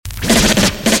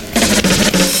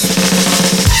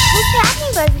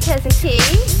Cousin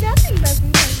Keith? Nothing but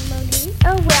some testimony.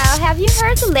 Oh, well, have you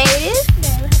heard the latest? No,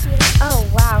 have you? Oh,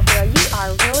 wow, girl, you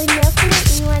are really milking it.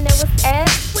 And you want to know what's up?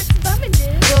 What's bumming,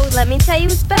 dude? Well, let me tell you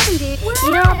what's bumming, dude. What?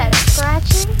 You know all that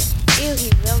scratching? Ew,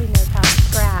 he really knows how to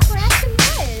scratch. Scratching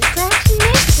what? Scratching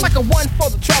it? Like a one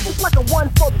for the trouble, like a one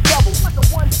for the trouble, like a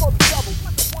one for the trouble,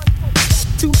 like a one for the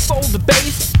trouble. Two-fold the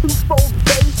bass, two-fold the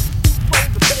bass,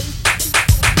 two-fold the bass.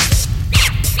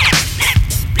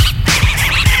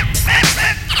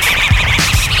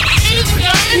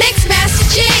 Mix Master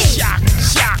G. Shock,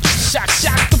 shock, shock,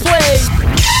 shock the play.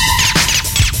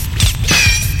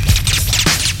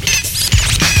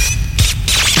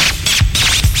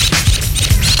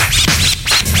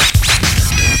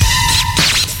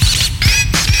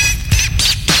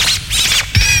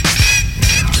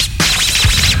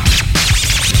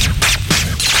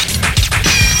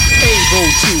 Able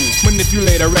to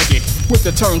manipulate a record with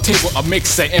the turntable, a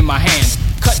mixer in my hand.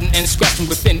 Cutting and scratching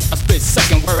within a split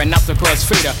second, wearing out the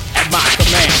crossfader at my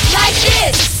command. Like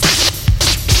this.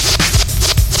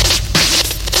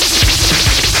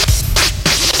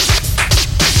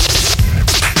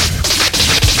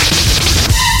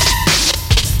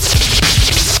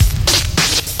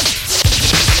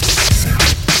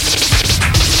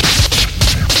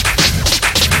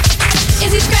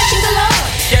 Is he scratching galore?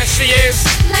 Yes, he is.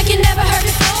 Like you never heard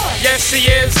before? Yes, he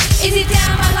is. Is he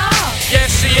down my law?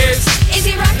 Yes, he is. Is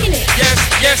he rocking it? Yes,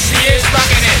 yes, he is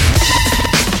rocking it.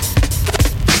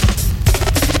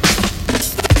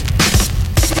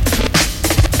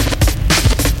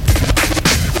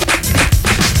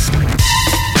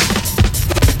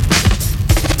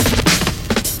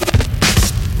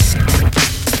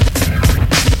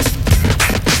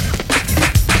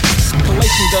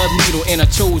 Placing the needle in a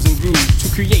chosen groove to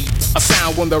create a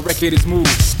sound when the record is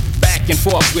moved. Back and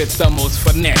forth with the most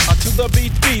finesse. To the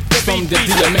beat, from the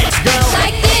DMX, girl.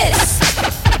 Like this.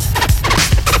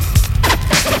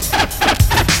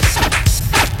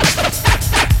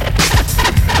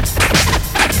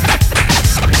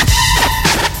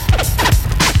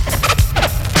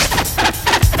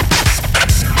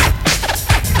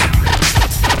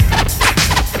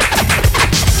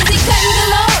 Is he cutting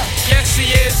galore? Yes, he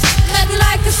is. Cutting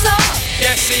like a saw?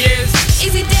 Yes, he is.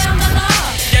 Is he down the law?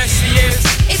 Yes, he is.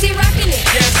 Is he rocking it?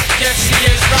 Yes, yes, he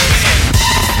is rocking it.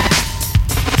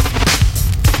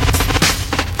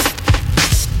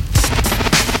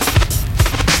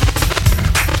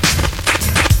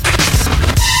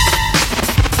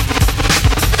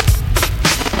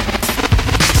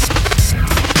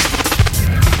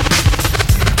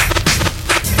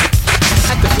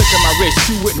 At the flick of my wrist,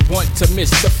 you wouldn't want to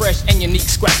miss the fresh and unique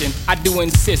scratching. I do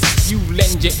insist you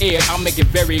lend your ear, I'll make it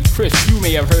very crisp. You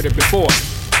may have heard it before,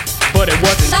 but it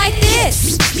wasn't. Like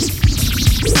this.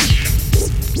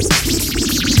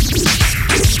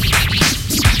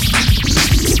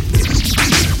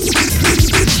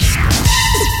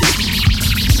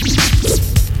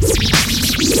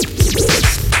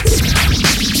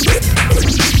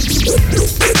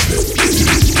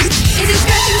 Is he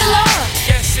scratching galore?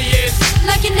 Yes, he is.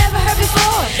 Like you never heard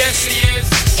before? Yes, he is.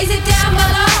 Is it down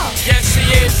below? Yes, he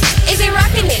is. Is he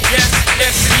rocking it? Yes,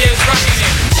 yes, he is rocking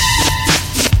it.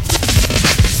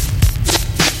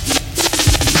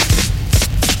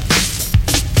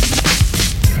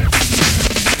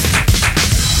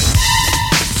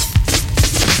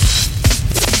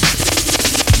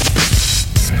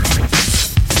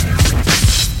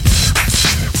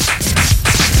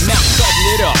 Now cutting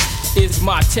it up is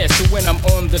my test. So when I'm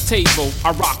on the table,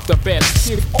 I rock the best.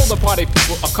 Give all the party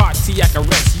people a cardiac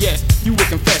arrest. Yes, you will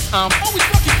confess I'm always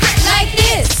fucking best. Like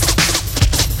this.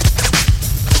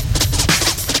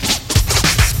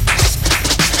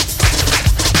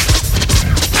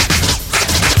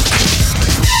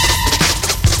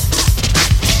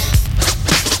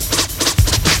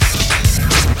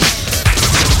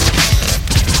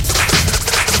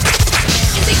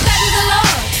 Is he cutting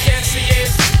galore? Yes, he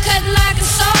is. Cutting like a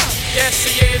saw? Yes,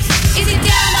 he is. Is he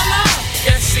down below?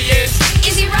 Yes, he is.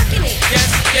 Is he rocking it? Yes,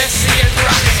 yes, he is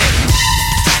rocking it.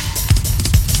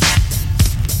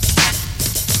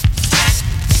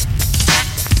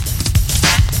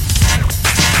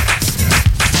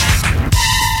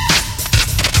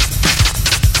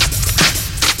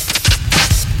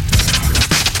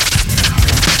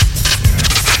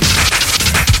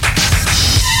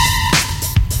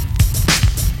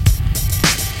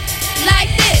 Like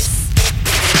this.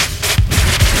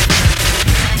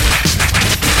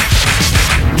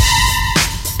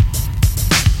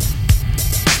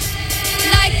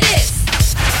 Like this.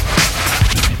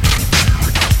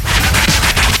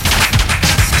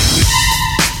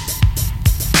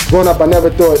 Growing up, I never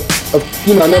thought of,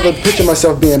 I never pictured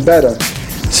myself being better.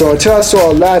 So until I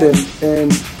saw Aladdin,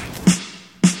 and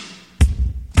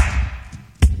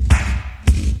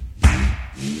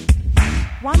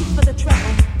one for the treble,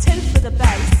 two for the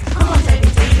bass. Come on, baby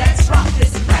D, let's rock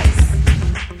this place.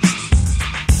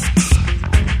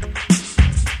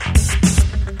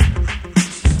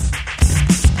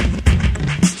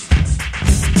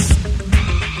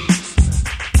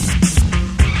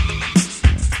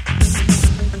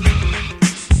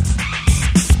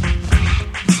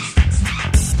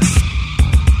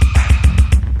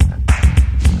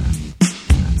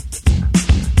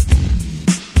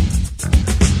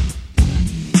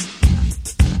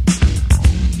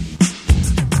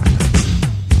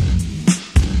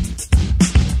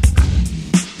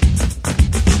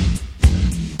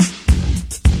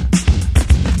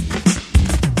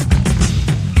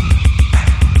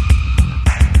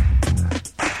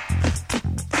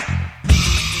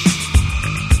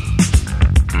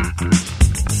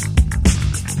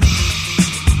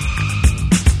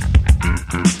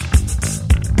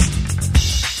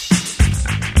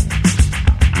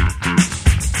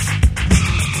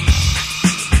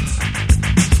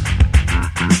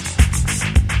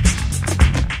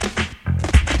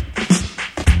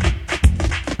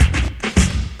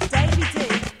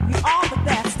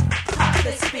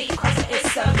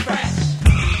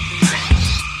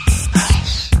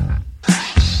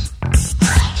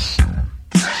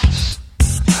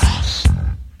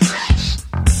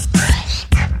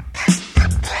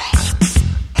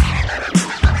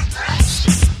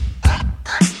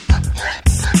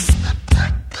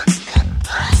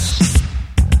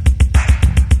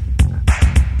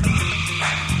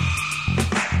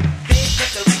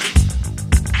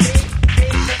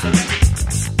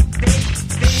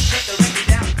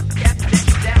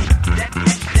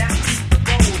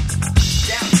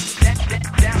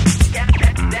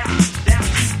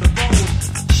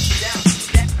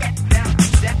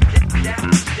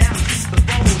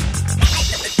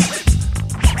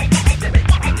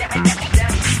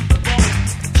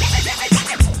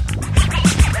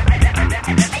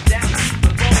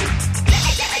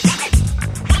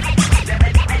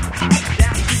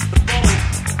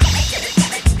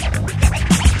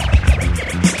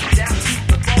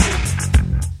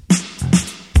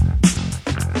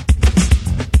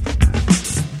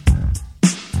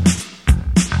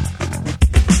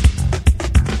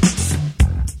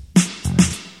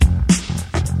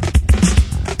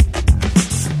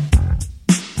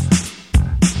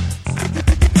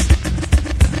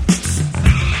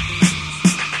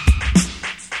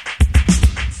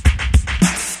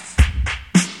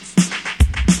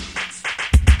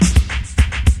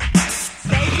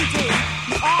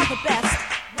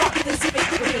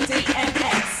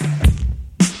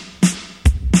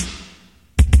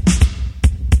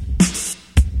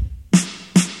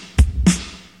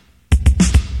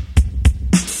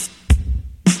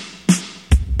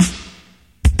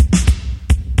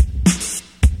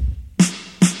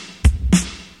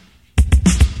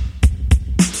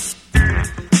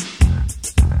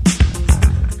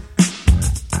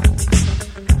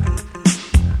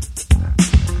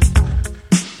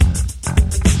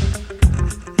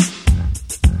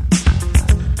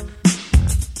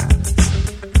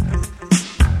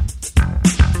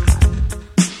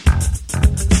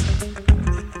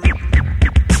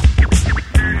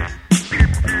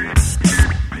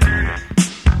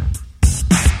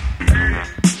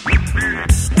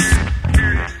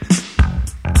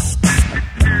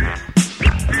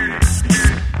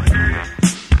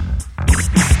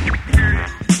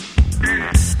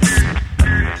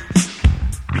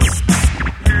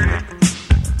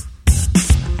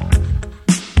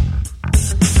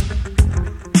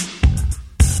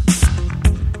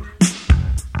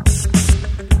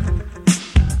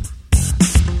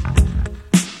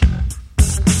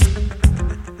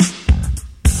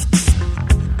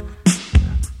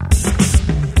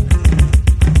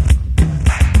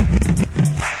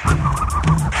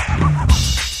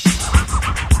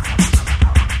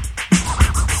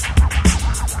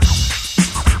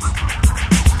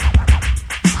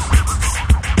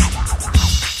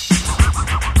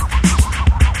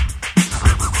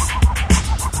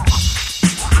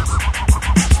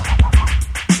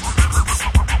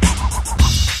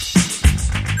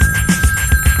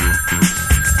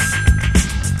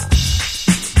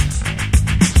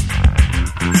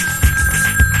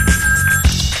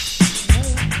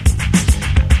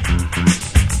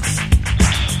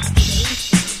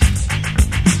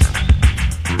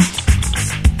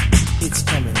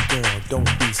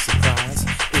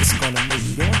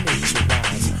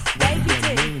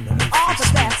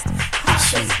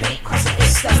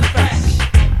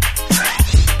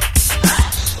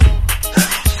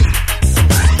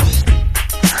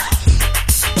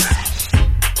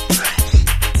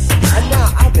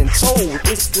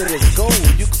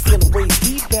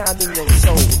 in your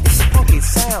soul. It's a funky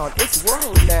sound, it's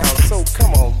world now. So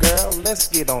come on, girl, let's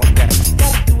get on that.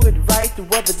 Don't do it right,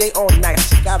 whether day or night.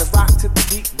 You gotta rock to the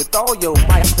beat with all your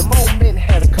might. The moment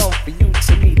has come for you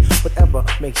to meet whatever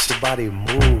makes your body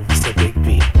move. It's the big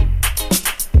beat.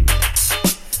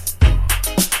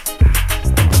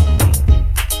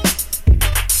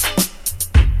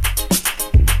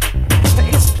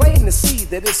 See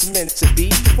that it's meant to be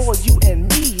for you and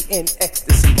me in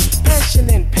ecstasy, passion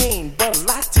and pain, but a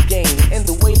lot to gain. And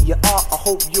the way you are, I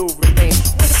hope you'll remain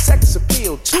with sex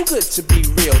appeal, too good to be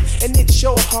real. And it's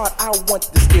your heart I want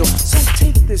to steal. So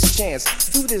take this chance,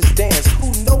 do this dance. Who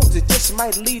knows, it just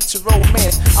might lead to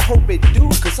romance. I hope it do,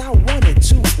 cause I want it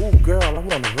too. Ooh, girl, I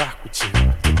wanna rock with you.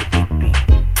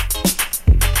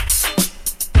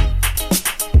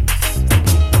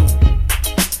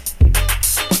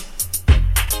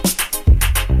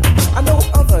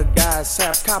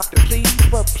 Have copped a plea,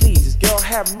 but please, girl,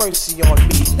 have mercy on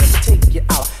me. Let me take you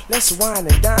out, let's wine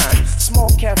and dine. Small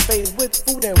cafe with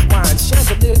food and wine.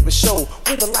 Chandelier for show,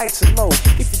 where the lights are low.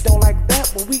 If you don't like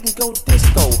that, well, we can go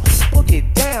disco. Book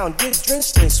it down, get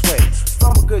drenched in sweat.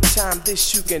 From a good time,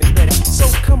 this you can bet. So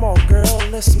come on, girl,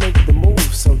 let's make the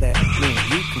move so that me and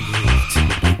you can move to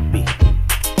the beat.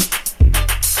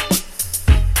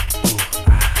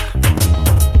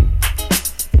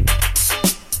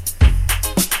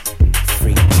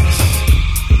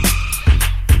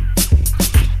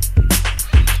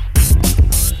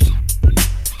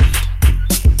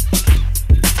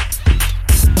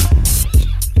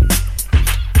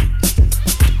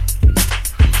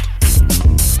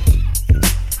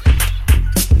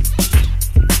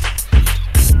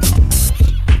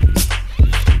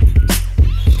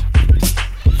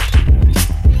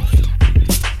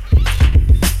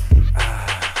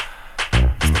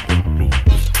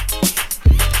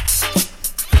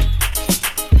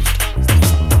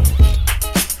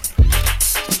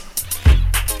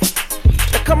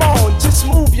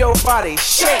 Body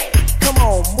shake, come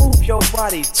on, move your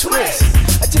body, twist.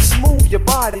 Just move your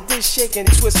body, this shake and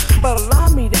twist. But allow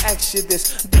me to ask you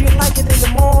this: do you like it in the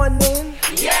morning?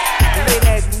 Yeah. Late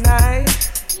at night?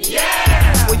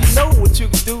 Yeah. Well, you know what you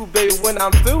can do, baby, when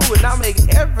I'm through, and I make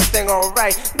everything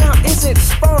alright. Now, is it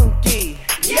funky?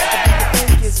 Yeah. Do you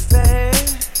think it's bad?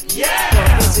 Yeah.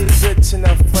 Well, is it good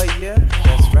enough for you?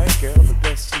 That's right, girl, the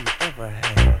best you ever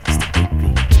had.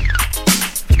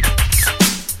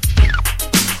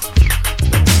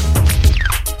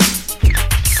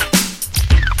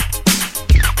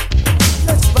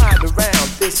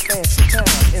 This fancy town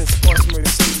in a sports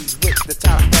Mercedes with the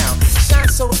top down. Shine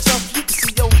so tough you can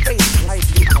see your face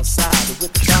lightly outside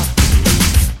with the top.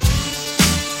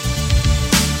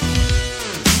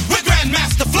 We're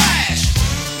Grandmaster Flash.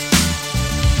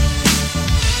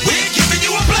 We're giving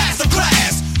you a blast of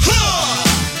class. Huh.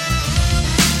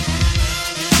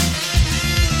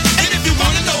 And if you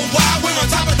wanna know why we're on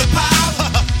top of the pile,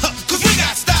 cause we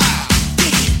got style.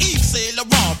 Yves Saint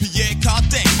Laurent, Pierre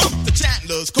Cardin, the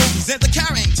Chandlers, Kobe's, and the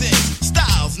Carringtons.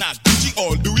 Styles not Gucci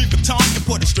or Louis Vuitton,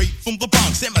 imported straight from the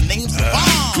Bronx, and my name's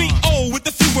Savon. Creole with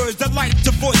a few words I like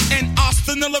to voice, and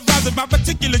Arsenal arousing my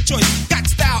particular choice. Got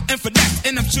style and finesse,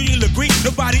 and I'm sure you'll agree,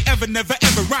 nobody ever, never,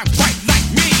 ever rhymed quite like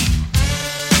me.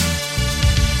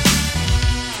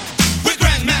 We're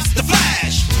Grandmaster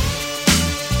Flash.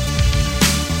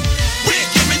 We're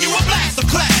giving you a blast of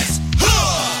class.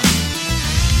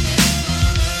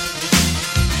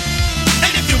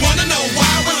 And if you wanna know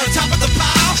why we're on top of the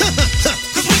pile,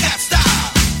 cause we got style.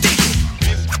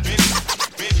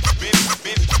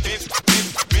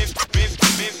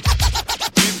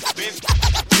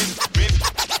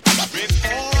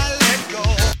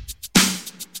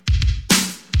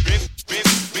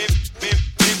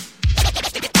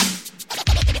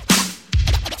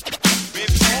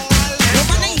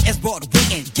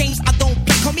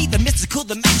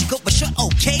 The magical, but sure,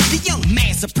 okay. The young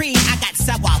man supreme, I got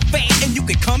savoir faire, and you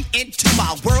can come into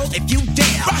my world if you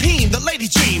dare. Raheem, the lady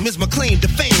dream is my claim to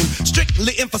fame.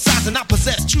 Strictly emphasizing I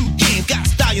possess true game. Got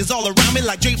stallions all around me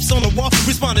like drapes on the wall.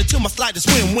 Responding to my slightest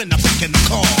whim when I'm back in the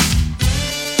call.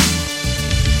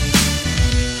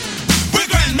 We're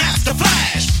Grandmaster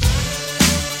Flash.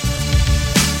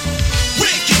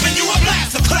 We're giving you a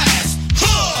blast of class.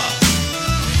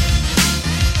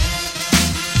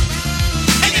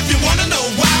 Wanna know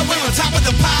why we're on top of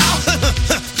the pile?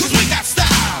 Cause we got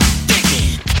style. Dig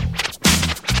it.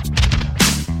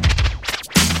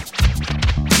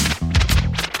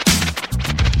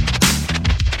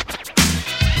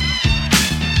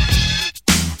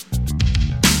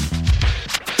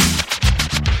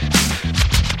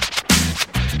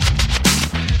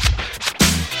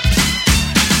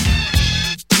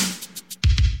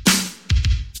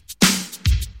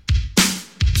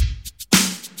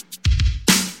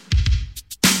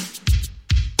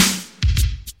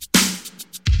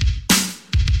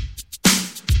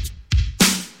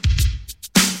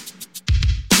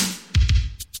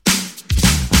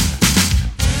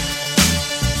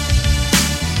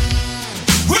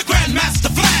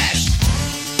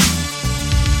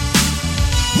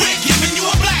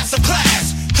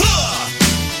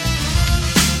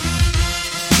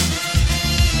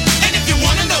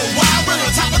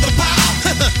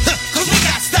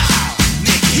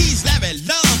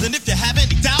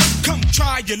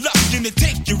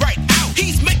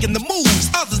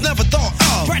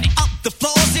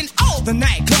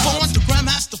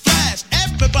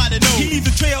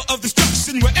 trail of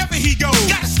destruction wherever he goes.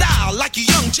 Got a style like you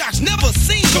young jocks never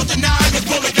seen. Don't deny it,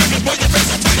 pull it, girl, boy, your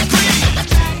face will turn to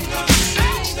green.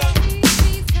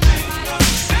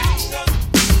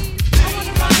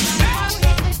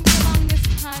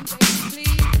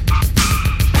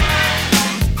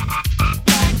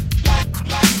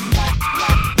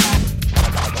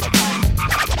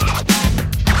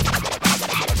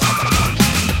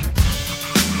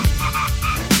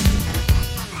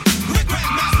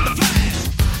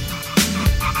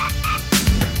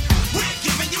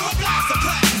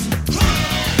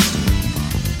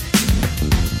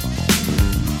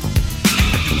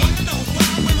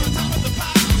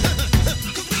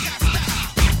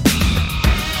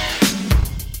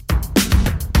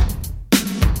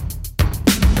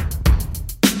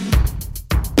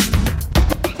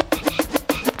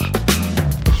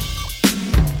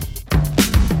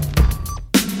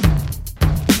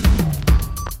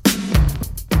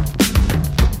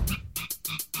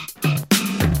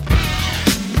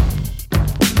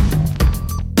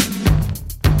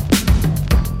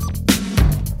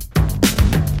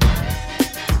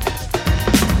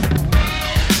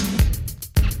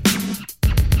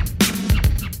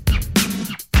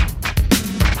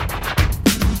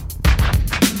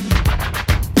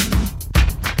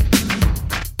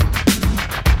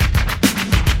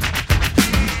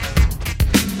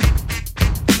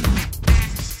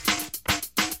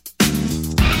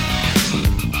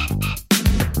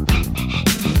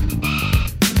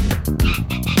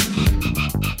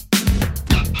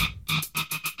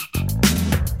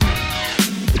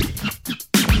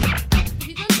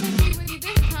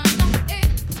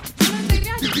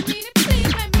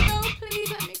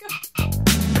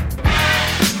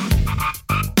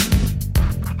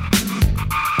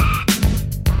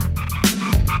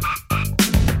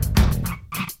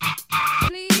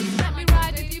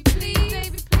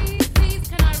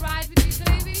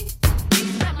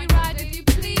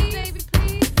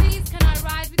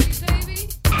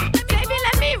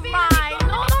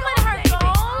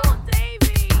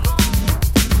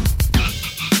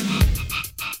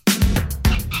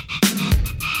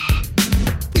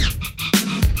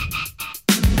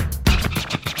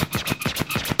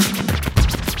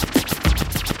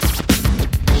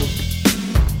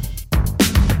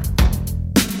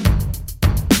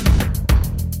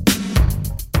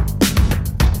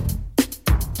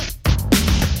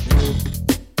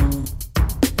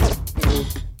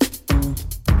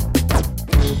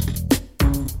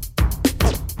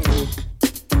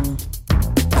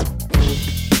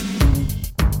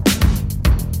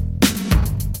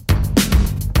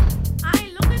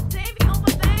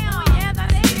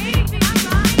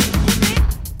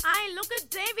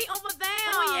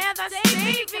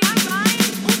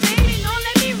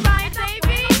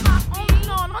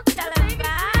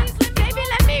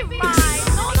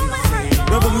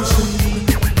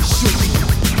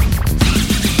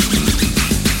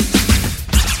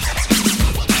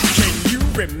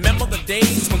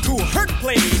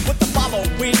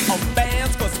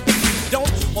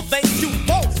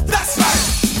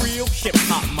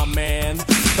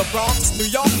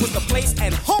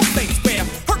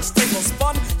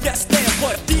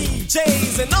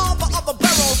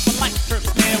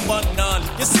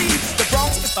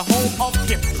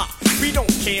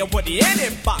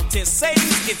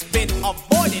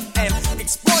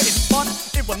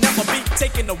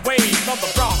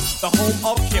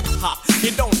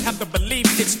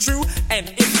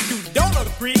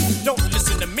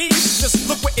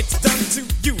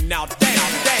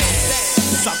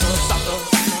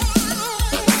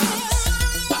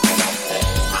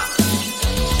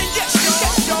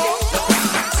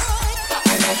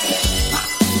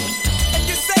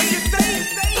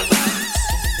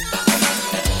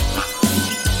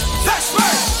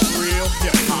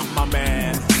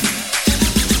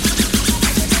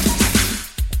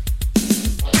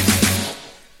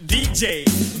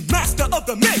 Master of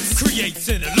the mix creates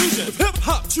an illusion of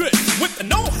hip-hop tricks with the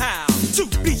know-how to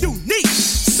be unique.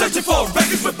 Searching for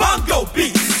records with bongo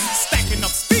beats, stacking up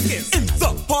speakers in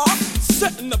the park,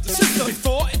 setting up the system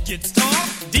before it gets dark.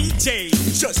 DJ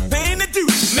just paying the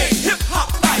dues, make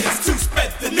hip-hop flyers to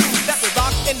spread the news that we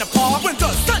rock in the park when the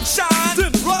sun shines,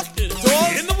 then rock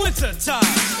indoors in the winter time.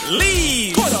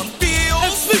 Leaves, quarter fields,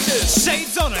 and sneakers,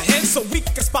 shades on our heads so we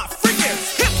can spot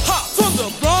freakers. Hip-hop from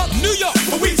the Bronx, New York,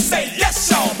 where we say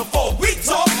yes, y'all, before we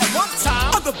talk. At one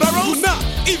time, other boroughs were not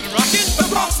even rocking. The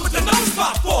Bronx with the no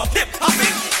spot for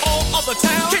hip-hopping. All other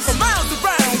towns came from miles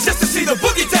around just to see the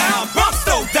boogie down. Bronx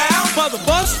throw down by the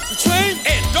bus, the train,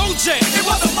 and no jam. It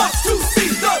was a must to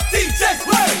see the DJ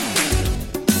play.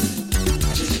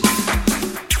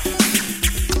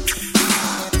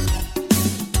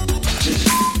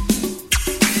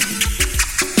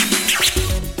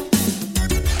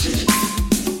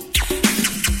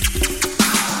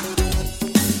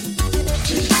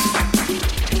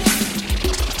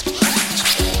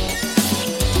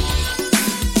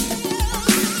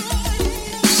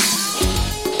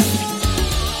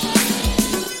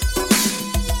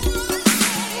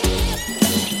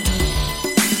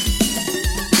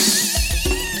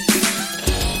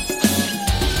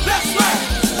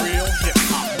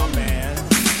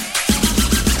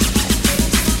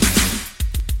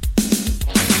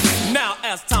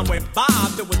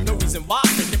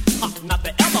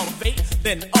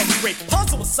 great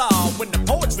puzzle solved when the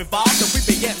poets revolved and we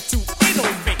began to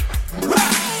innovate. Rap,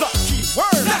 the key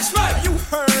word. That's right. You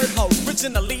heard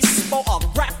originally spoke of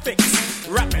graphics.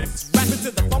 Rapping to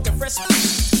the funk and fresh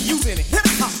beat, using hip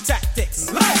hop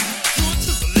tactics. Like, do it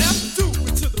to the left, do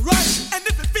it to the right, and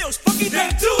if it feels funky,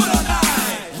 then do it all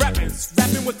night.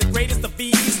 Rapping with the greatest of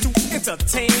ease to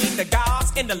entertain the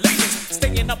gods and the ladies,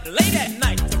 staying up late at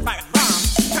night to write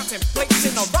rhymes,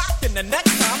 contemplating a rock in the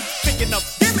next time, thinking of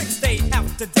gimmicks day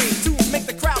after day to make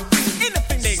the crowd do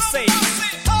anything they say.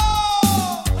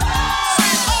 Oh,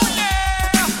 yeah.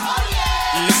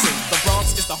 Listen, the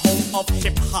Bronx is the home of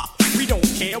hip hop. We don't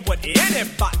care what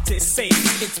anybody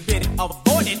says. It's been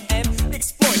avoided and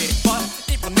exploited, but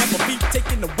it will never be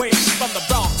taken away from the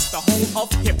Bronx, the home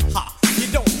of hip hop. You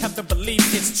don't have to believe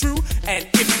it's true, and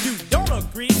if you don't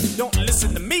agree, don't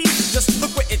listen to me. Just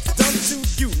look what it's done to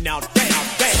you. Now damn,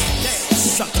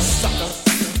 sucker, sucker.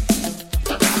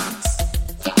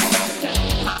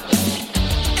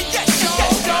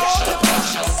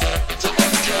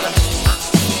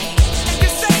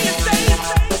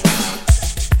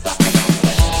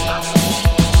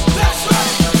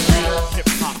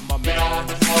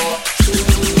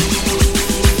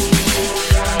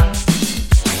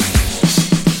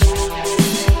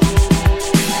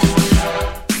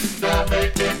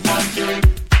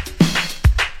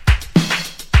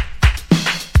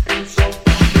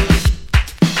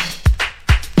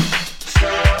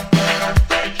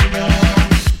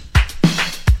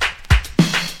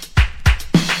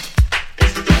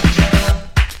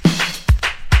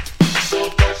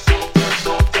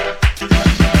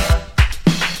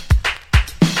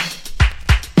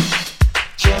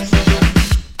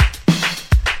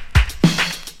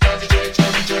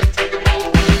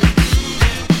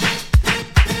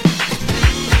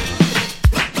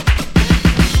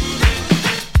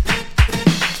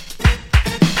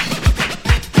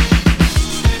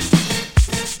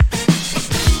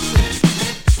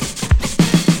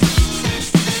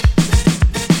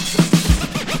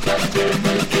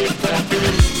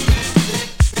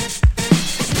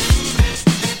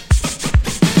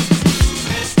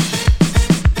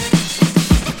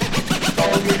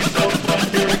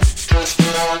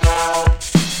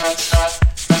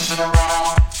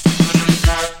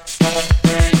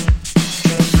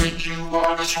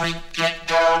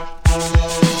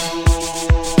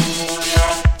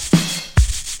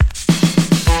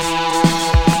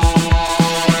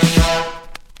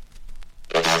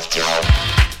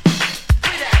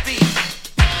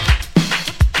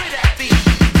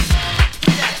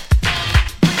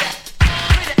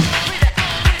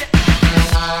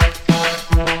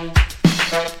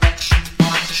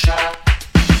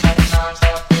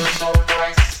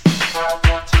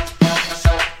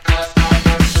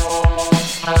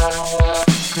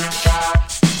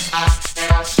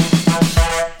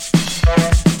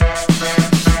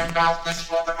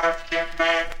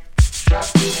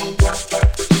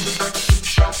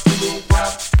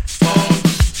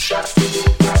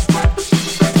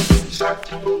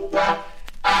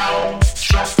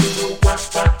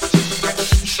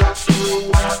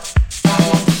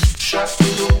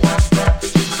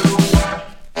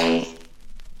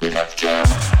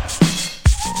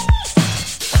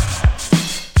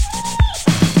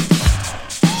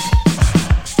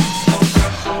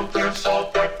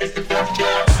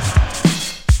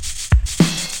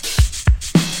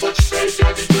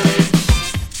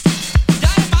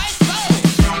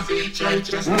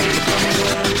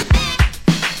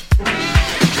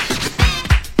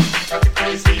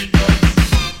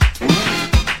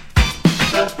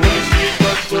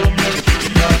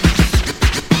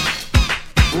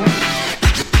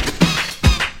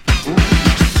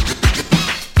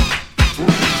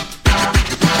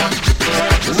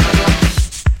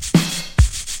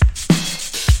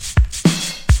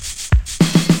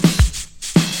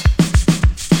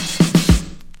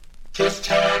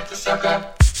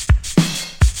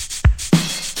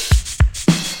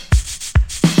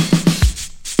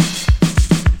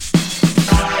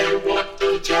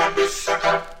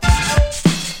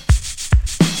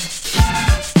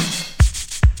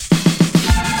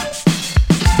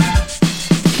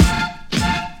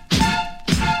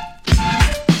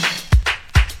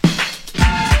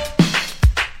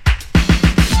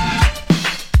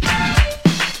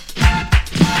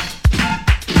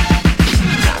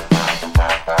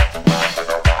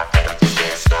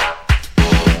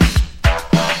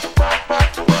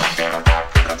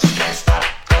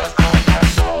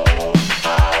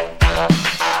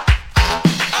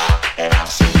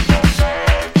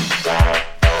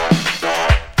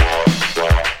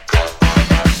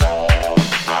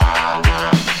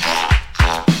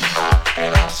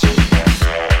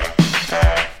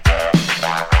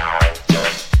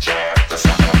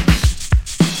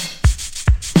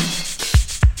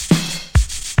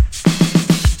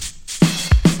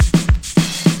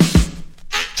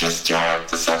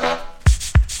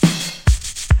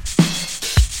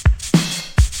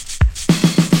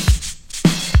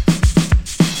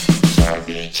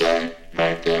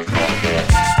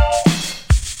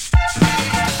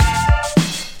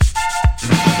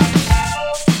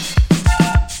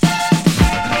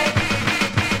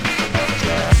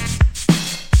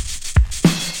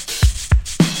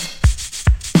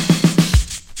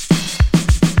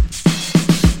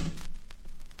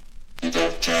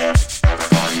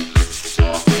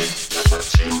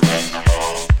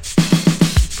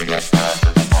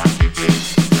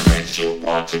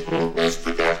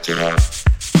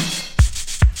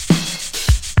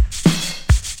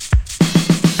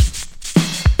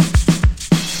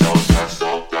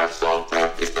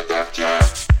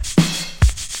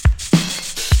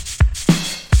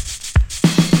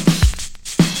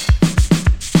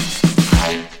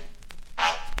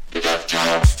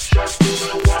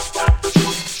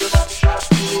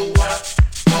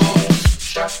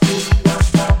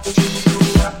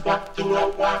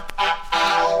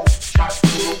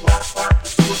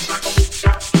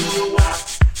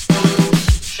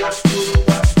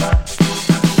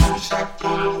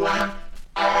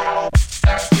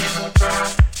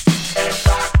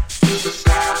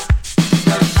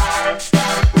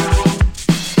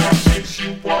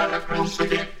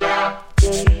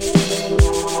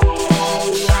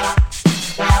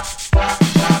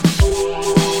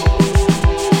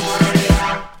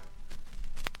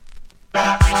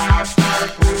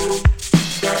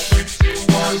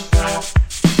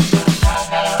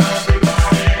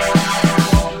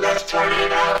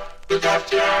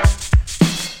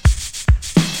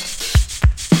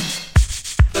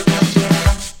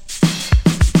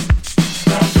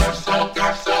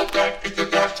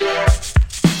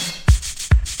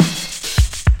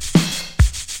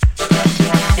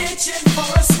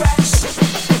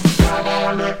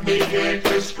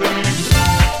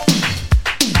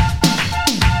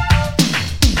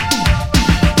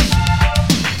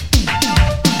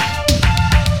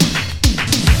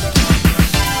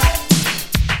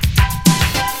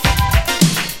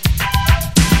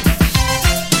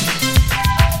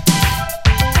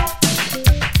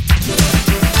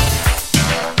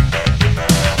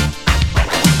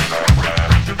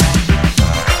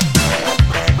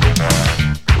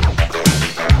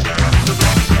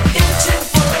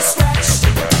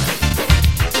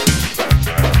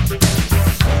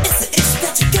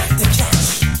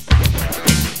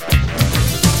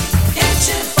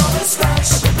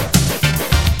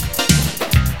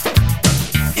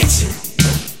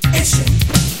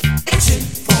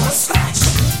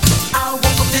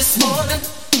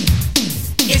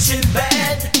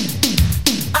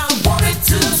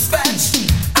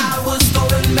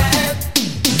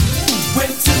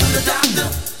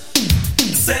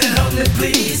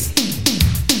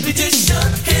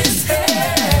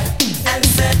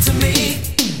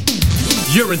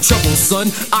 You're in trouble, son,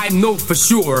 I know for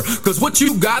sure. Cause what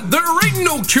you got, there ain't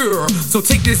no cure. So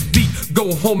take this beat,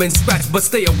 go home and scratch. But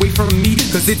stay away from me,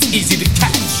 cause it's easy to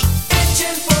catch.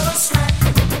 Itching for a scratch.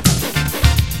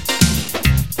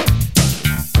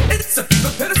 It's a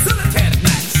penicillin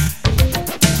match.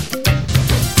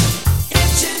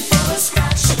 Itching for a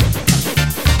scratch.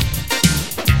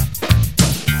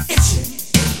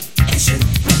 Itching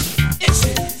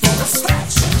for a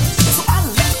scratch. So I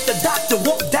let the doctor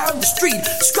walk down the street,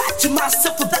 scratching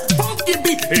myself with that funky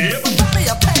beat. Everybody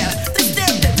appeared, they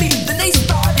stared at me, then they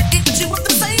started itching with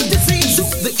the same disease. So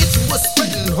the itch was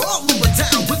spreading all over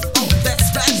town with all that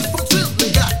scratch. Folks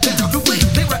really got down. The way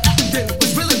they were acting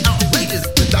was really outrageous.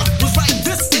 The doctor was right,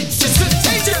 this itch is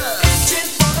contagious. Itching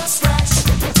for a scratch.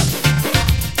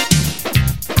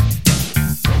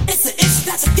 It's an itch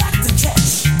that you got to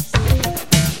catch.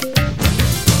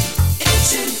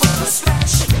 Itching for a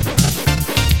scratch.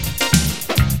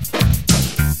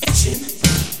 Itching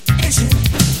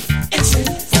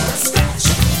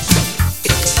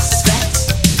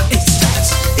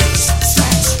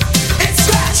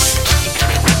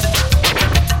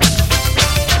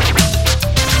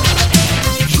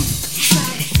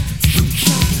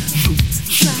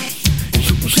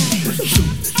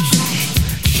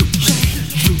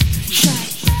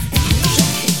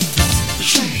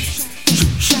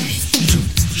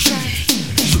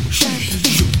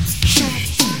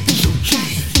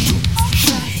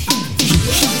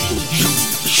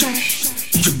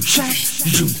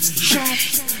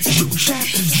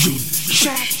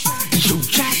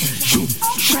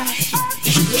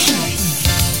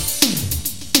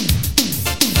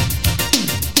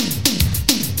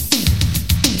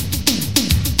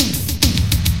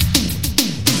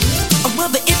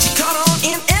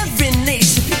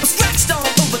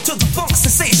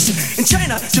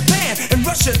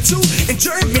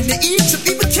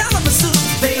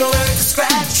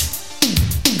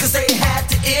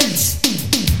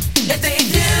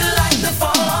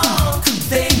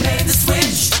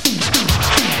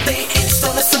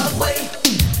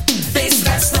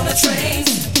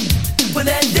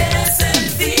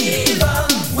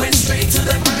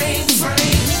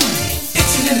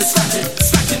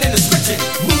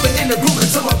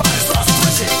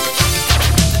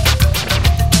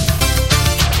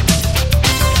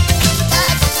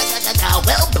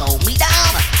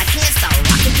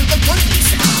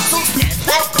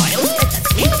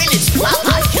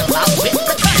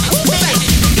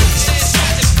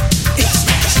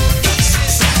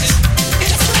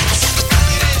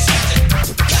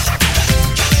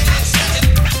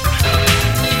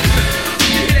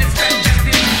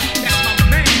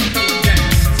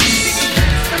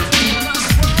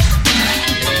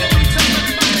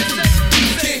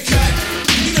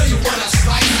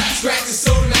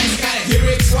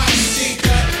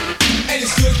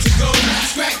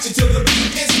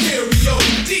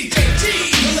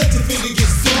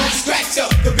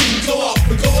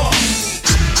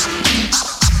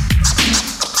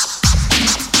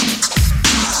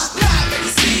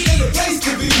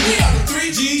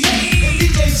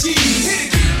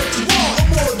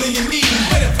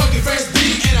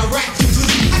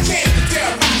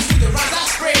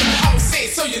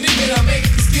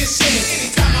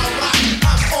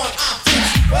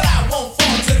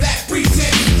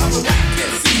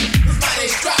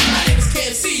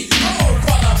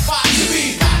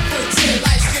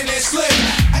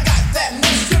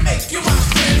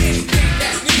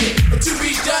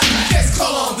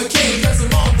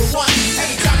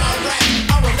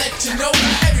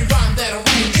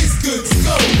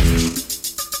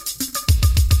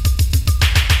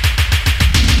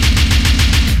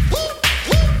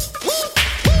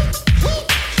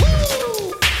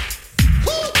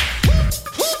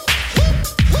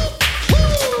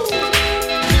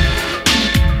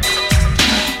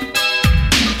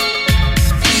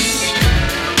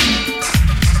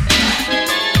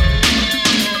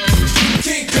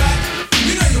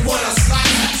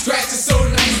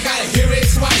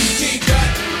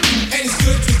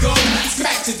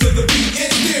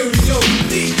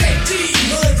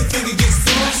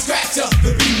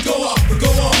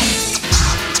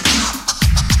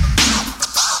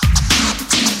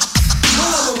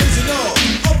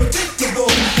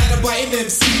main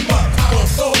MC, but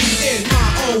powerful in my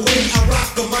own way. I rock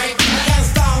the mic. I got a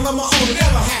style of my own,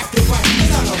 never have to fight.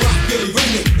 It's not a rock really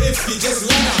record. If you just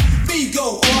let me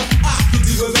go on, I can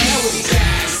do whatever with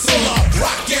jazz, solo,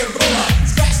 rock and roll.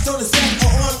 Scratched on the set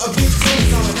or on a beat, so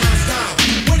it's all a nice time.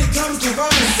 When it comes to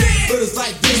rhymes, but it's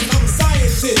like this, I'm a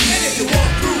scientist. And if you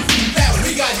want proof that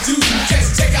we got juice,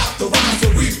 just check out the rhymes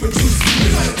that we produce.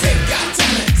 We're gonna take our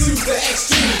talent to the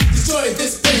extreme, destroy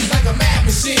this place like a mad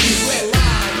machine. We're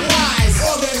line, wise,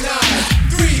 organized,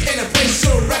 three in a place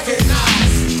you'll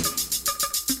recognize.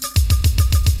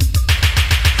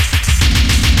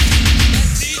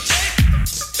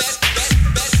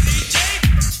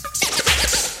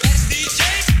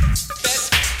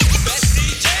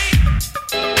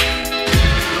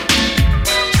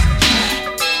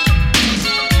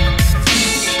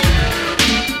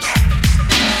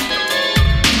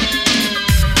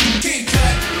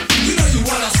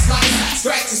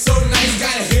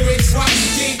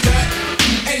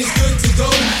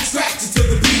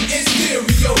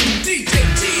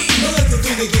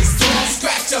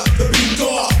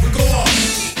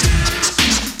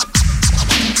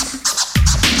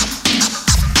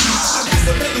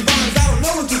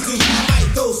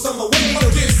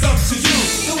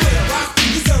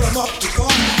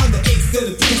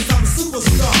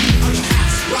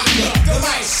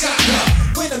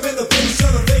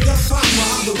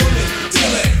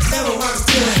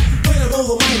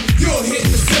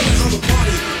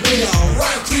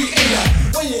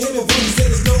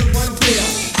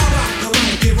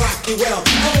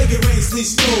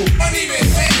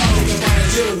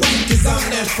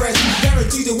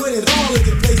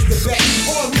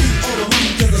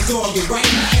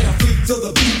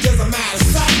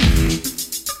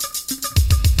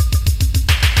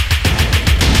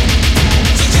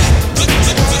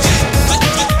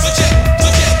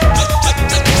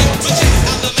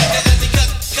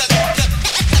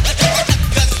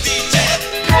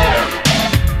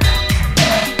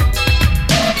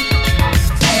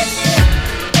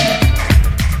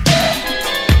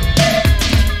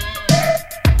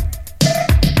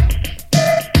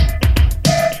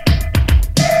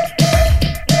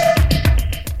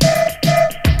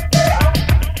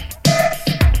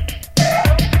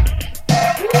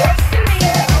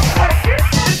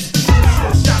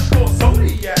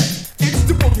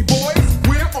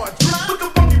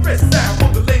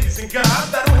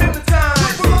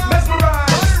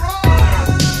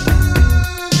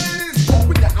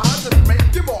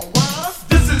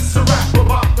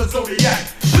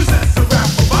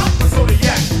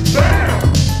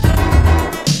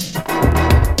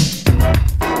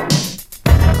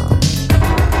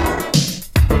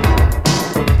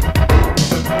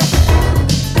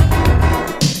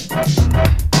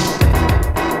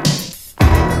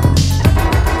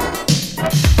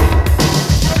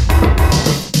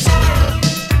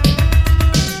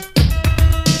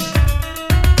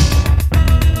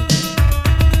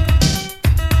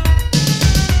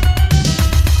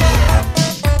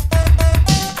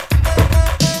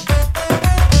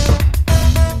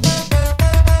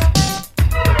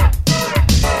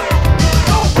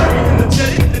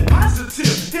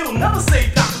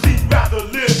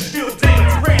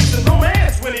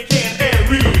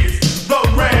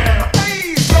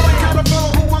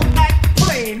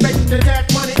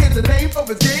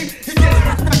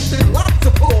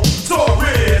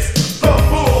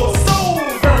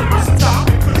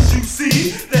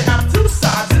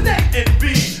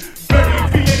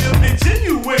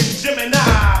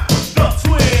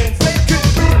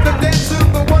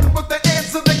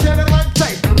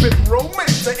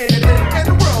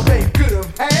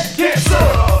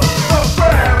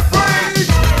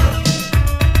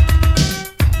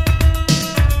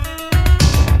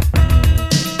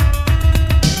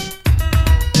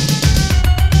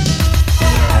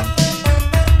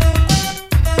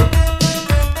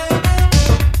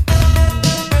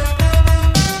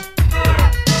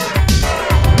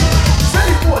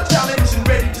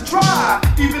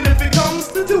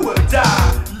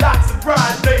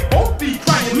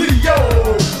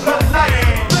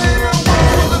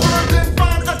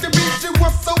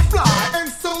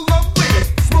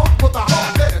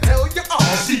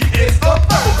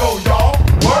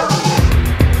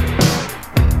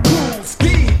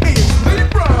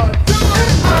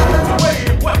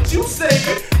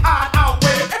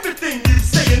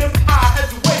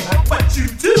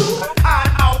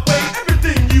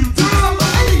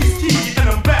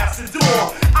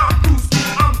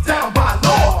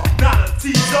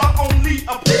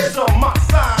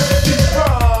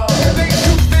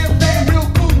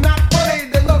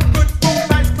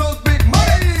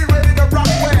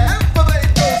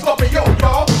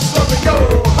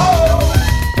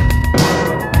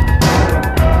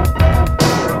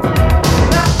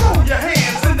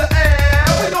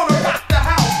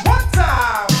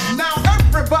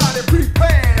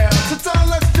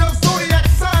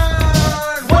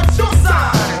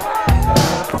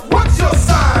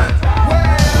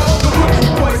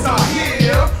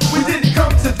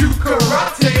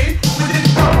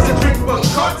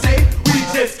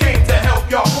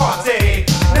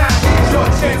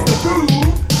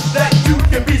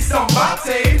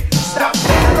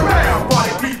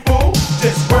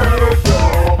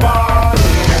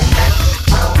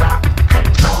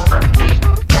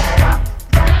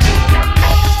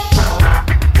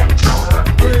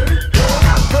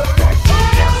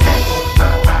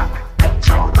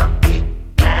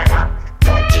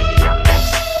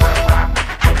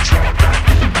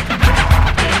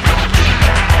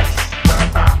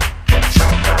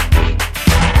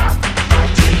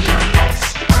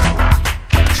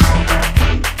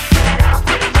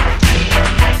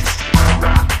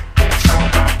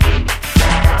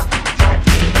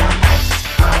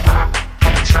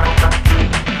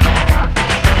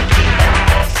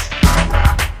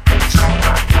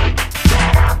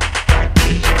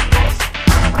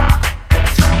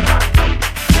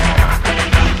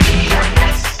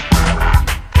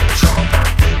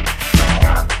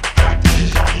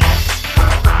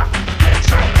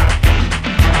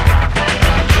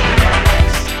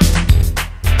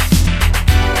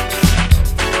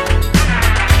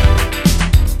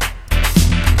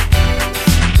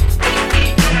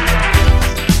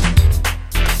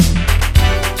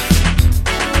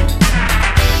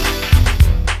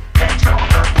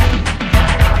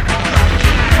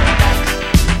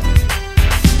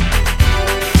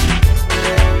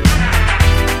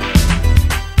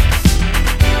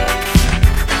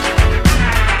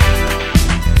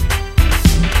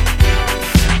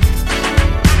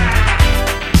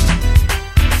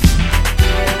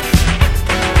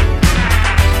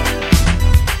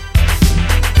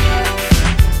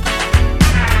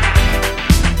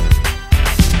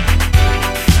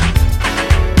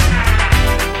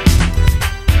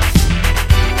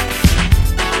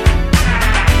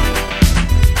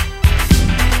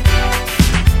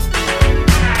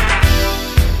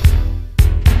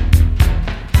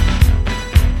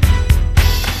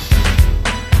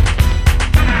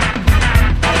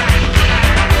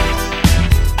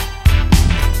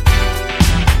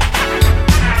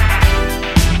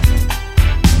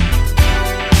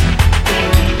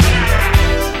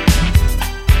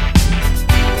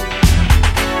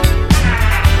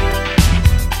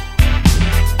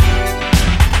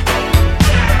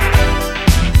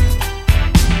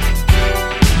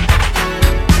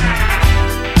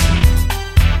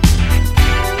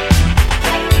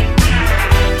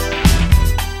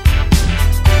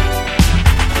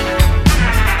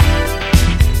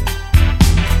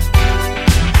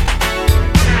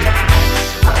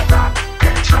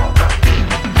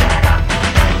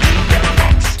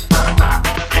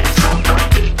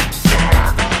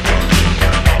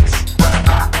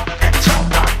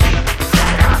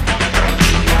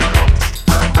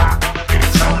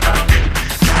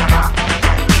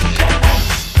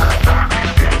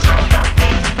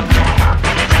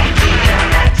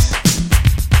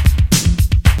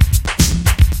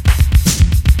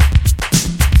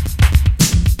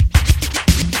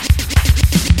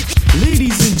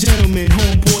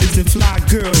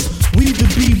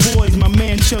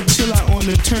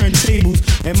 the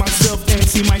turntables, and myself,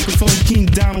 MC Microphone King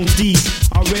Donald D,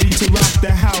 are ready to rock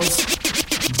the house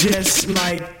just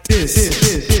like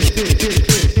this.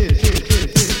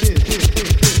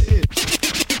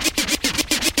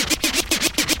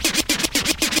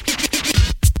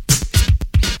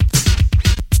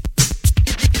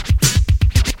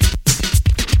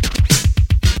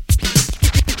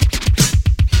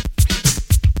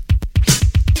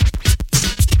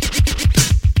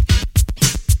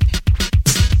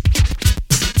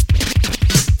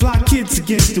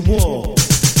 Against the wall,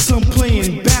 some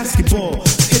playing basketball,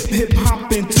 hip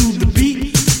hopping to the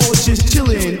beat, or just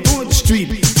chilling on the street.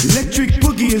 Electric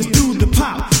boogies do the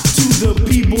pop to the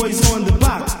b-boys on the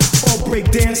box. All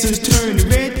break dancers turn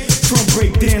red from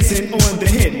break dancing on the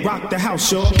head. Rock the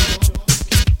house, y'all.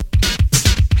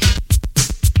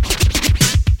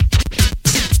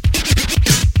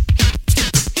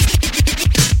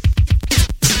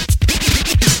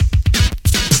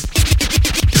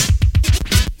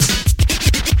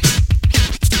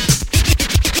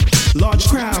 Large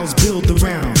crowds build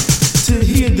around to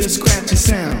hear the scratchy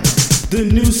sound. The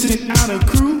news sent out a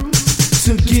crew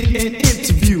to get an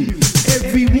interview.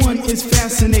 Everyone is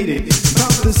fascinated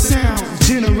about the sound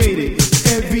generated.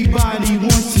 Everybody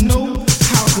wants to know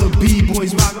how the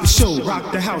B-boys rock the show.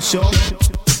 Rock the house, y'all.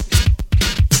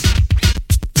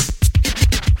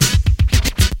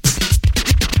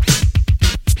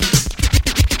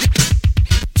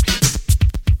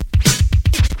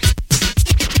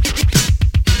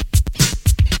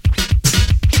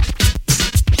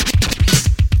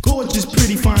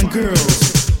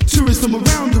 Girls, tourists from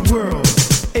around the world,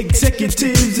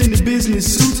 executives in the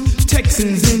business suits,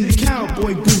 Texans in the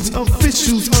cowboy boots,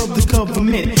 officials of the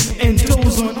government, and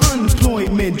those on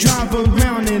unemployment drive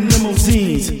around in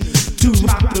limousines to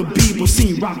rock the people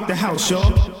scene. Rock the house,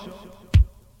 y'all.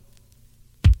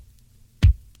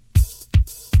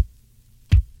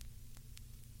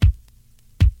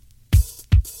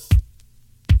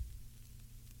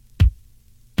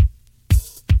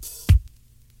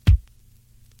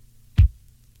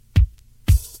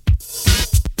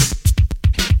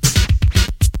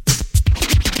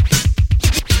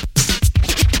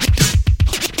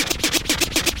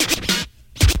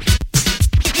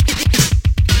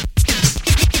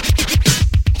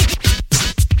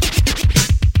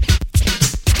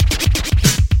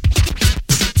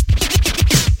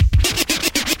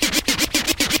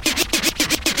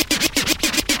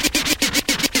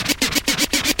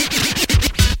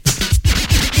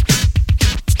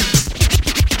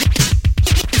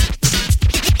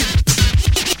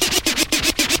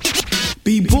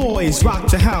 B-boys rock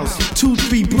the house,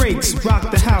 2-3 breaks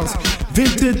rock the house,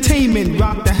 Vintertainment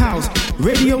rock the house,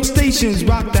 radio stations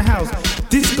rock the house,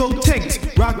 discotheques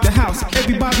rock the house,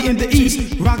 everybody in the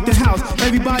east rock the house,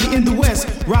 everybody in the west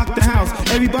rock the house,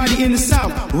 everybody in the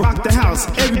south rock the house,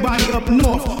 everybody up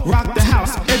north rock the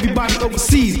house, everybody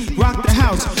overseas rock the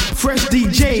house, fresh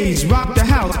DJs rock the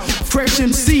house, fresh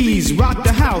MCs rock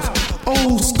the house,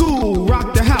 old school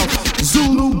rock the house,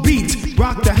 Zulu beats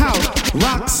rock the house,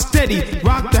 rock steady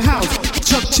rock the house,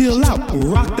 Chuck chill out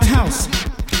rock the house.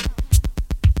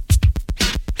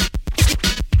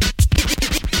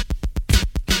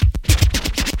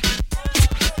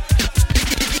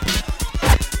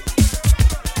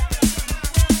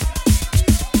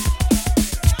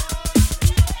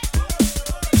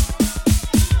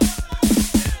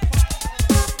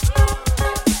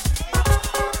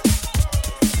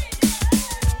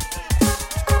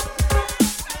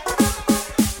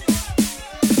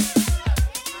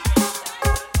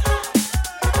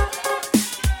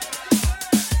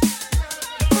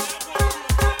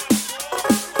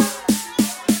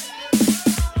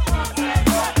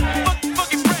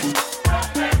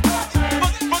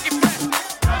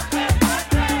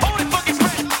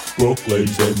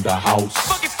 Brooklyn's in the house.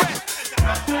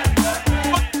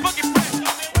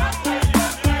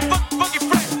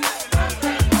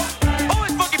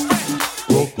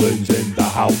 Brooklyn's in the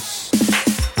house.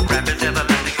 Rappers ever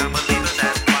living, I believe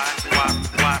that's why.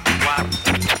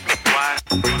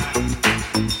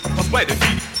 Spider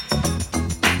deep.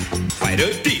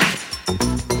 Spider deep.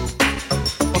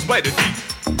 Spider deep.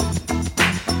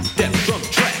 Death drum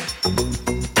track.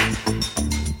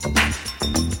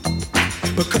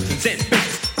 Percussions and bass.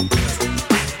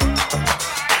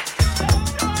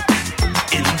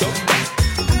 In the back.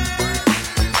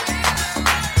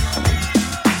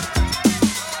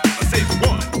 I say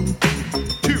 1,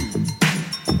 2,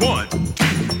 1,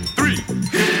 2, 3.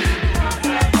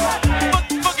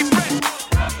 Funky fresh.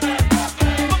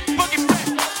 Funky fresh.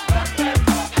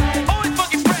 Always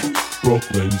funky fresh.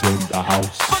 Brooklyn's in the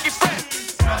house. Funky fresh.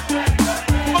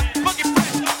 Funky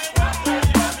fresh.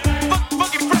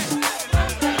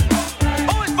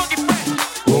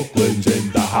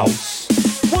 house.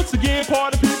 Once again,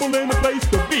 party people in the place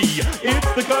to be.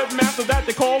 It's the cut master that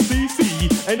they call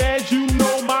DC. And as you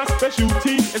know, my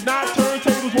specialty is not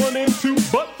turntables 1 and 2,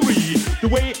 but 3. The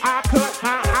way I cut,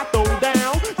 how I throw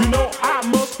down. You know I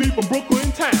must be from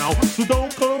Brooklyn town. So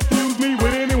don't confuse me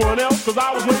with anyone else, cause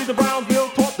I was raised in Brownsville,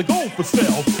 taught to go for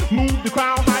self. Moved to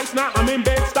Crown Heights, now I'm in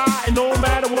Bed-Stuy. And no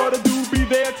matter what I do, be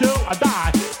there till I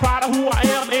die. Proud of who I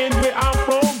am and where I'm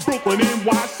from, Brooklyn,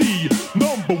 NYC,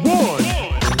 number 1.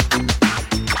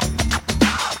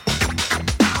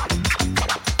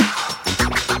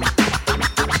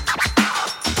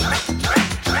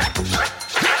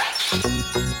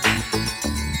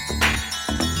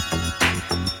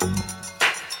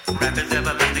 Rappers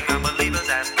everlasting unbelievers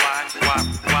ask why.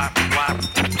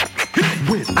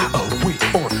 When I awake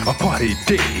on a party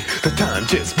day, the time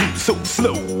just moves so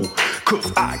slow.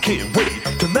 Cause I can't wait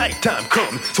till nighttime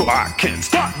comes so I can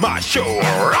start my show.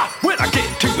 When I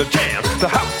get to the jam, the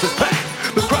house is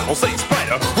packed. The crowd will say,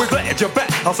 Spider, we're glad you're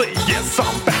back. I'll say, yes,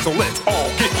 I'm back, so let's all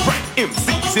get right.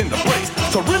 MC's in the place,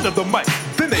 surrender the mic.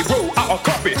 Then they roll out a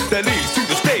carpet that leads to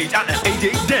the stage. I am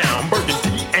 88 down,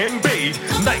 burgundy and beige.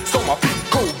 Nights on my feet,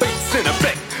 cold bass in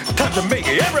effect. Time to make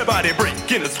everybody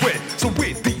break in a sweat. So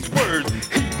with these words,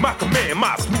 heed my command.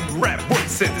 My smooth rap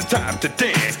voice says it's time to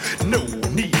dance. No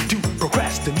need to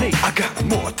procrastinate. I got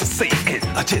more to say and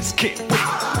I just can't wait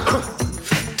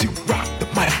to rock the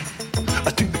mic,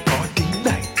 to the party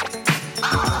night,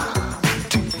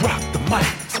 to rock the mic.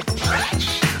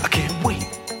 I can't wait.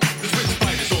 This rich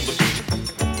Spider's on the beat.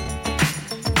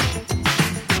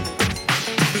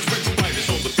 This rich Spider's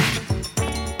on the beat.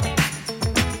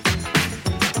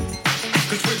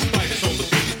 This rich Spider's on the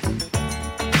beat.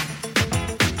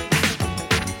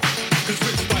 This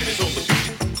rich Spider's on the beat.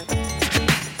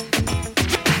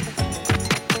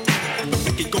 The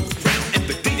wicked goes round and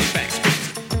the DJ backspace.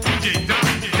 DJ Doc.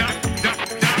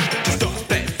 To start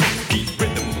that funky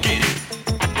rhythm, get it.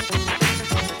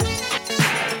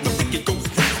 The wicked goes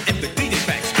round and the DJ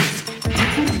backspace.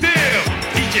 Who's there?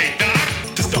 DJ Doc.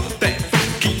 To start that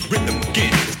funky rhythm,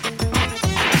 get it.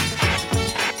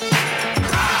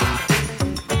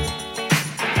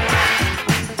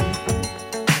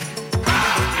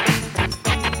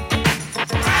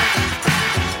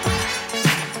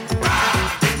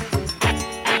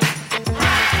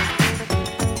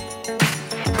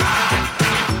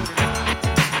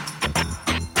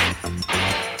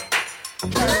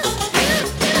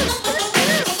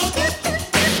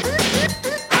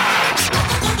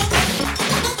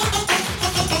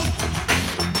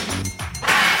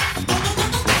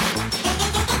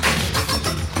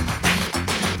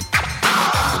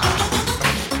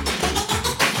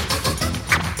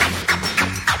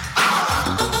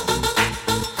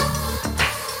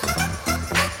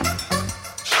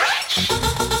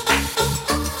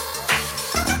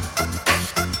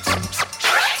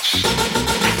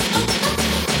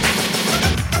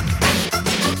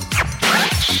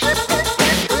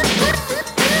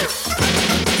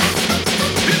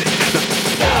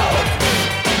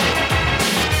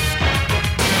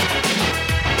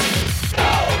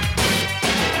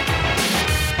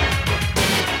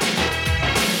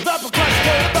 The percussion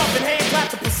goes thumping, hand clap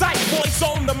the precise voice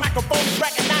on the microphone,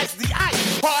 recognize the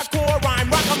ice. Hardcore rhyme,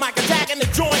 rock a mic, attack in the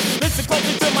joint. Listen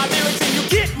closely to my lyrics and you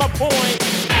get my point.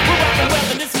 We're rocking well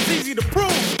and this is easy to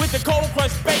prove. With the cold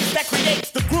crush bass that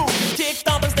creates the groove. Kick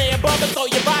thumping, stay above it so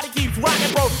your body keeps rocking.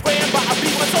 Programmed by a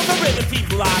beat so the rhythm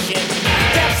keeps locking.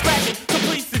 Tap scratching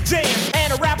completes the jam.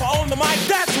 And a rapper on the mic,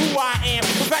 that's who I am.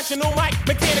 Professional mic,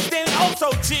 mechanic standing oh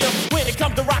so chill. When it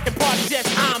comes to rockin' parties, yes,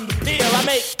 I'm the pill. I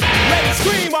make ladies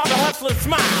scream while the hustlers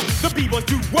smile. The people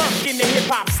do work in the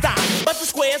hip-hop style. But the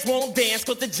squares won't dance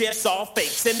cause they're just all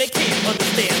fakes. And they can't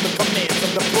understand the commands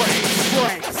of the brain.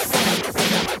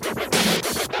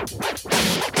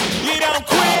 You don't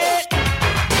quit.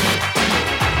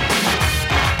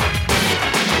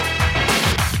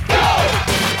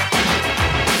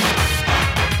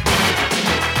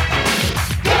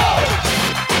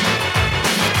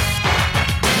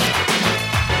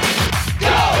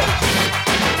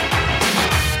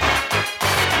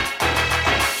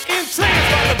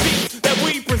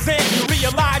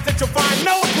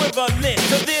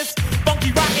 To this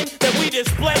funky rockin' that we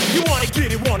display. You wanna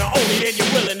get it, wanna own it, and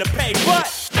you're willing to pay. But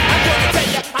I'm gonna tell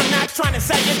you, I'm not trying to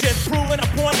say it, just proving a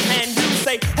point. And you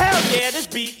say, hell yeah, this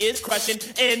beat is crushing.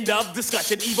 End of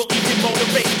discussion. Evil can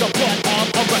motivate the butt of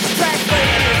a rush. Track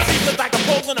playing and seems like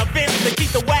opposing events to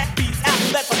keep the whack beats out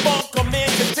and let the funk come in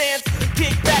to dance.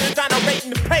 Kick patterns,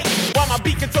 gyrating the pace while my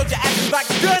beat controls your actions like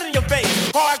a gun in your face.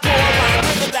 Hardcore rhyme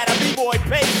rhythm that a b-boy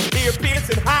pace. Ear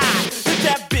piercing high. It's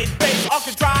that big bass, all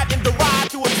contrived and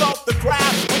derived to assault the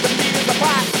crowd with the meters of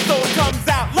high.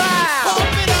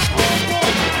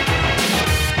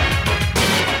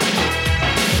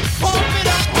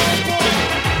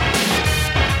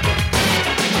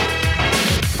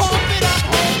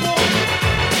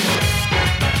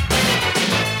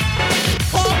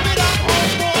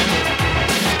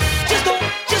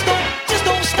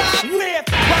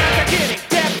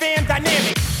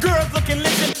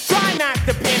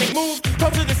 move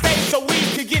close to the stage so we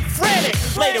can get frantic.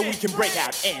 Later we can break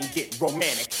out and get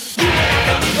romantic. You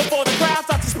have to leave before the crowd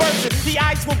starts dispersing. The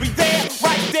ice will be there,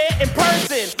 right there in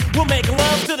person. We'll make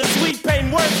love to the sweet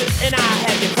pain worsens, and I'll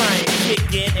have you crying,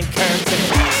 kicking and cursing.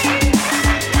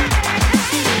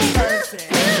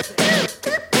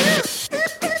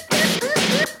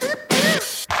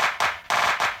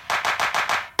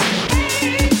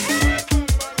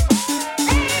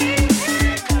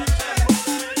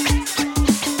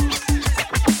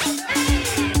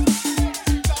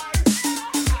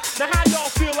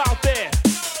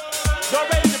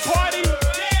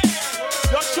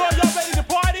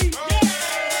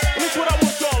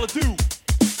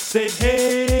 Say,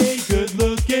 hey, good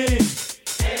looking.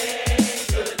 Hey,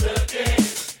 good looking.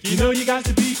 You know you got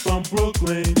to be from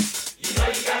Brooklyn. You know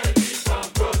you got to be from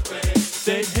Brooklyn.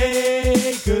 Say,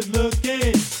 hey, good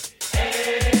looking.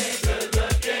 Hey, good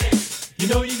looking. You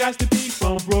know you got to be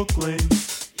from Brooklyn.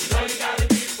 You know you got to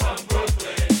be from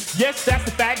Brooklyn. Yes, that's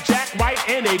the fact, Jack, right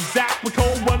and exact. We're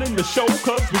cold running the show,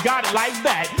 cause we got it like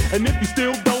that. And if you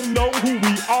still don't know who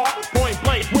we are, point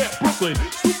blank, we're Brooklyn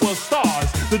superstars.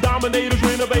 The dominators,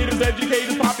 renovators,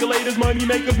 educators, populators, money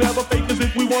makers, never fakers.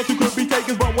 If we want to, could be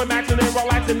takers, but we're maxing and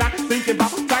relaxing, not thinking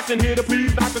about taxing here to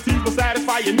please. Dr. T's will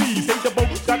satisfy your needs. Ain't the boat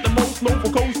got the most, known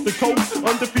for coast to coast.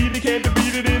 Undefeated, can't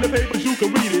defeat it in the papers, you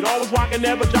can read it. Always rocking,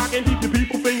 never jocking, keep the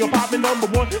people finger popping. Number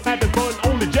one, having fun,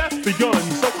 only just begun.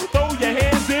 So throw your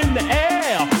hands in the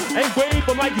air and wave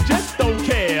them like you just don't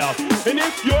care. And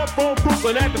if you're from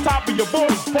Brooklyn, at the top of your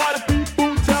voice, party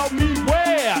people, tell me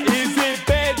where. Is it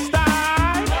Bed-Stuy?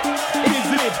 Is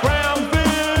it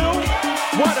Brownsville?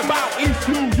 What about East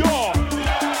New York?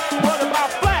 What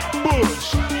about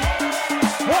Flatbush?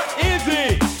 What is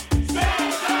it?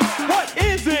 What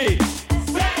is it?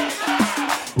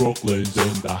 Brooklyn's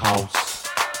in the house.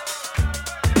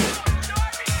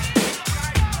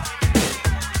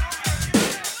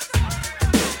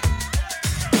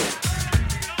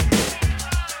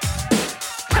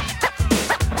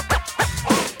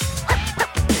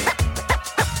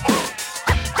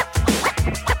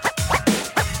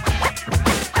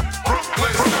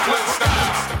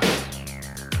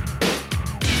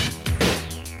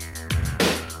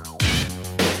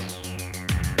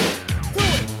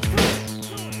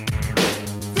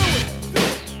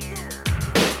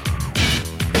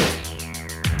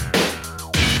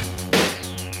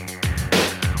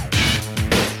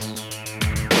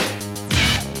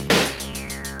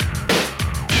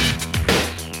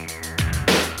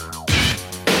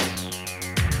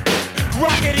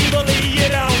 Rock it evilly, you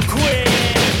don't quit.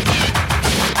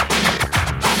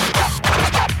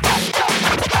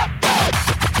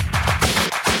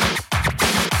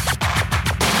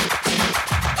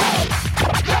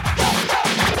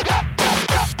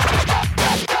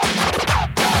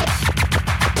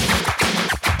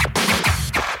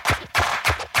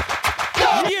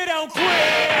 You don't quit.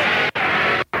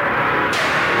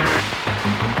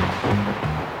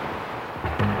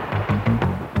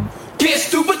 Get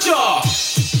stupid, y'all.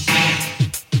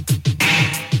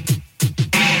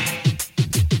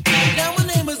 Now my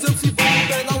name is MC Boom,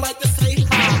 and I like to say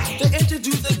hi. To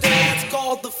introduce a dance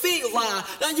called the feline.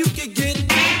 Now you can get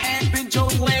and bend your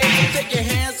legs, take your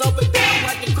hands up and down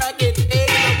like a cracking egg.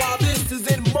 Now while this is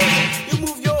in motion, you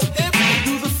move your hips,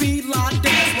 do the feline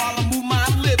dance while I move my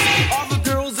lips. All the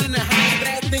girls in the house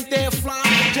that think they're fly,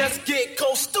 just get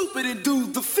cold stupid and do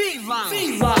the feline.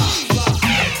 Feline.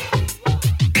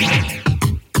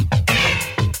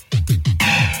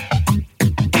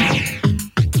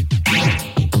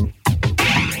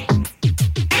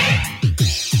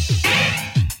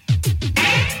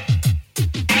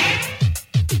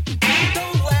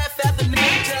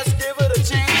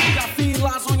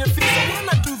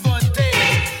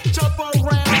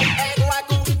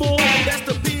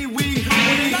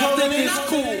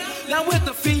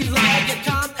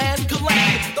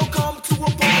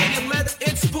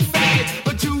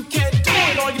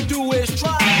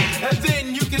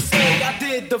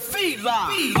 The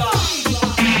feline.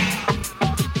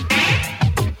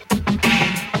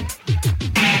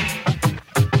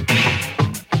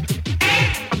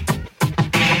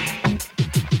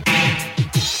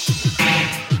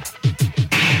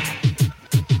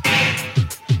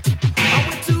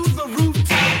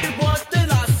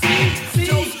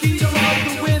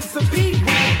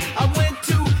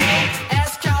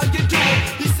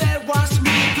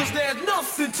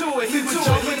 To it. He was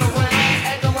jumping around,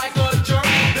 acting like a jerk.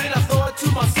 Then I thought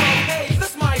to myself, hey, let's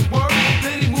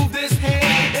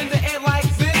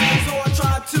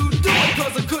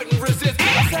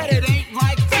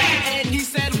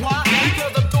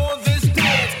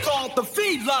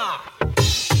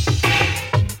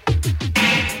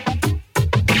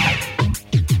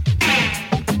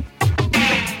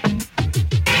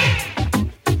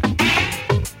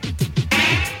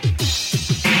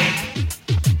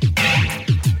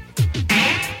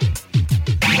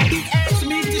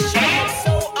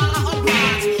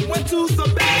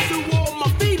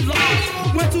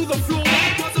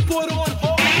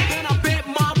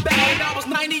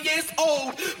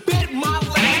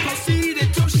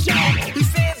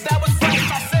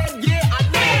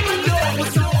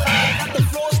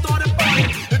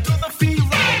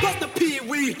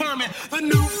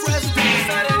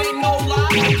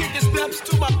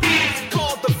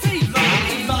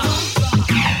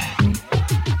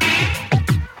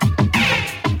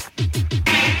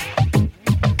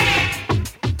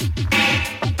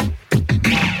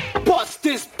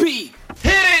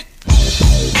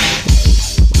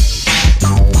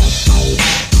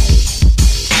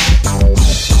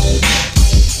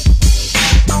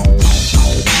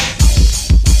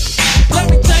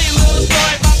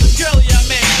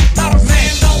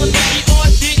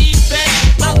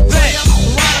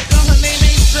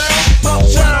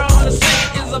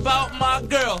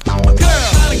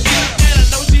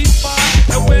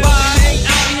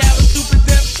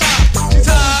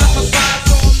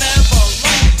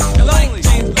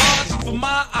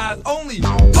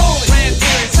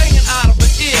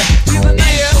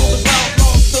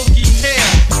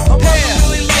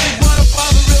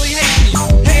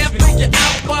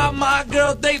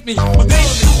amaze me. My baby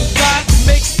superstar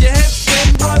makes your head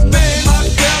spin. One man, my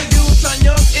girl, you turn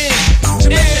yours in. She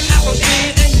makes an apple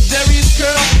skin and your Jerry's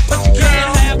curl, but you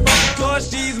can't have her because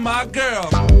she's my girl.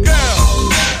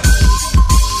 Girl.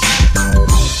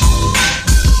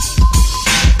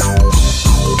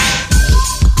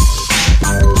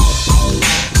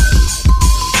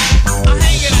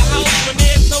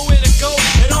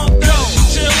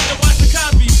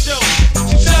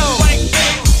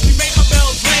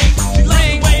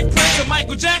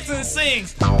 Jackson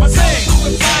sings, I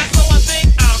sing, so I think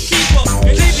I'll keep her.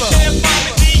 And if you can't find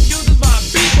me, she uses my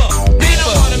beeper. Then I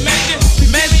wanna mention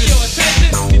your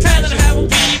attention. You tell her to have a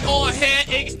weave or a hair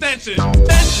extension.